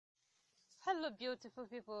Hello beautiful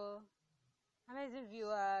people, amazing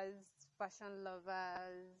viewers, fashion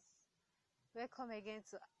lovers. Welcome again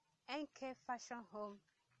to NK Fashion Home.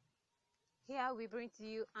 Here we bring to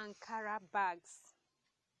you Ankara bags.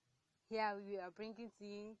 Here we are bringing to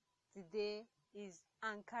you today is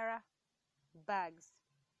Ankara bags.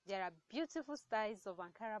 There are beautiful styles of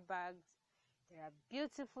Ankara bags. There are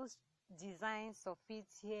beautiful designs of it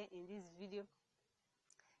here in this video.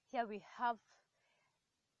 Here we have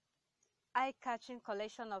eye-catching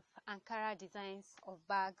collection of Ankara designs of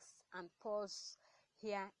bags and purse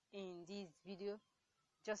here in this video.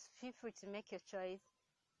 Just feel free to make your choice.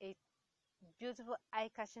 A beautiful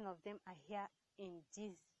eye-catching of them are here in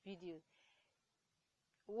this video.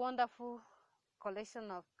 Wonderful collection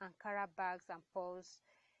of Ankara bags and purse.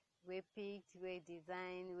 We picked, we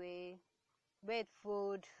designed, we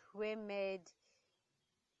food, we made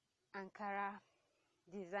Ankara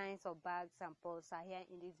designs of bags and purse are here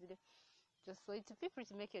in this video. Just for you to feel free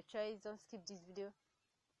to make your choice. Don't skip this video.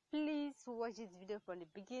 Please watch this video from the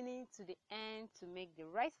beginning to the end to make the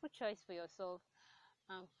rightful choice for yourself.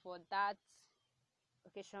 And for that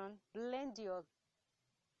occasion, blend the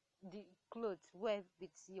clothes wear with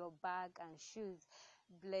your bag and shoes.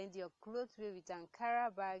 Blend your clothes wear with Ankara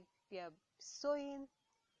bag. If you are sewing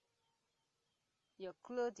your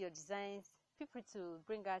clothes, your designs, feel free to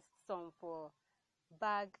bring us some for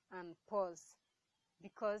bag and purse,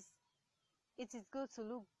 because it is good to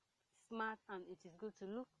look smart and it is good to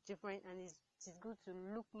look different and it is good to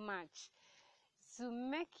look match. To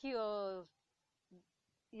make your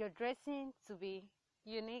dressing to be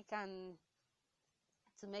unique and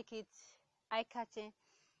to make it eye-catching,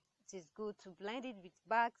 it is good to blend it with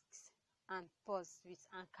bags and purse with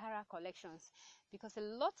Ankara collections, because a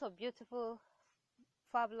lot of beautiful,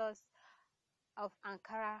 fabulous of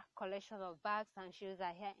Ankara collection of bags and shoes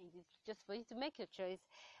are here in this. Just for you to make your choice.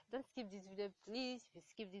 Don't skip this video, please. If you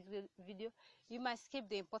skip this video, you might skip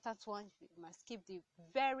the important one. You might skip the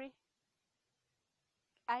very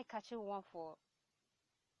eye-catching one for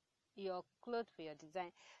your clothes, for your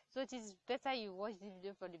design. So it is better you watch this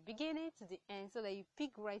video from the beginning to the end, so that you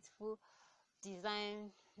pick rightful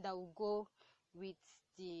design that will go with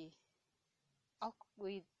your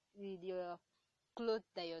clothes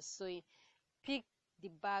that you're sewing. Pick the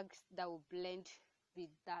bags that will blend with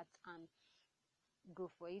that and go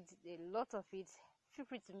for it. A lot of it. Feel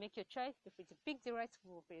free to make your choice. Feel free to pick the right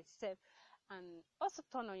one for yourself, and also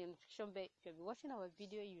turn on your notification bell. If you've been watching our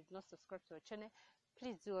video, you've not subscribed to our channel,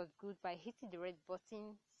 please do us good by hitting the red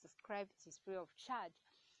button. Subscribe. It is free of charge.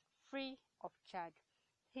 Free of charge.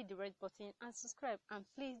 Hit the red button and subscribe. And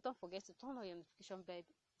please don't forget to turn on your notification bell. It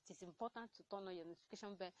is important to turn on your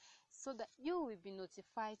notification bell so that you will be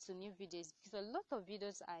notified to new videos, because a lot of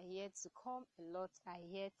videos are here to come, a lot are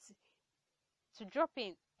here to drop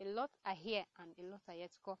in, a lot are here and a lot are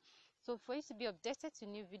yet to come. So for you to be updated to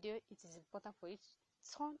new video, it is important for you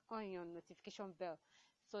to turn on your notification bell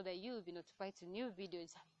so that you will be notified to new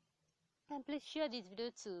videos. And please share this video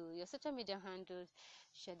to your social media handles.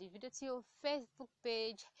 Share this video to your Facebook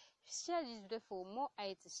page. Share this video for more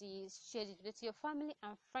eyes to see. Share this video to your family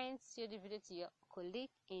and friends. Share this video to your colleague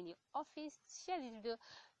in your office. Share this video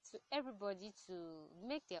to everybody to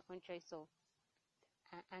make their own choice of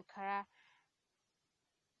Ankara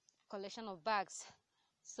collection of bags.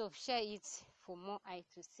 So share it for more eyes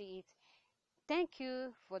to see it. Thank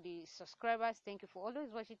you for the subscribers. Thank you for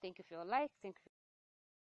always watching. Thank you for your like. Thank you.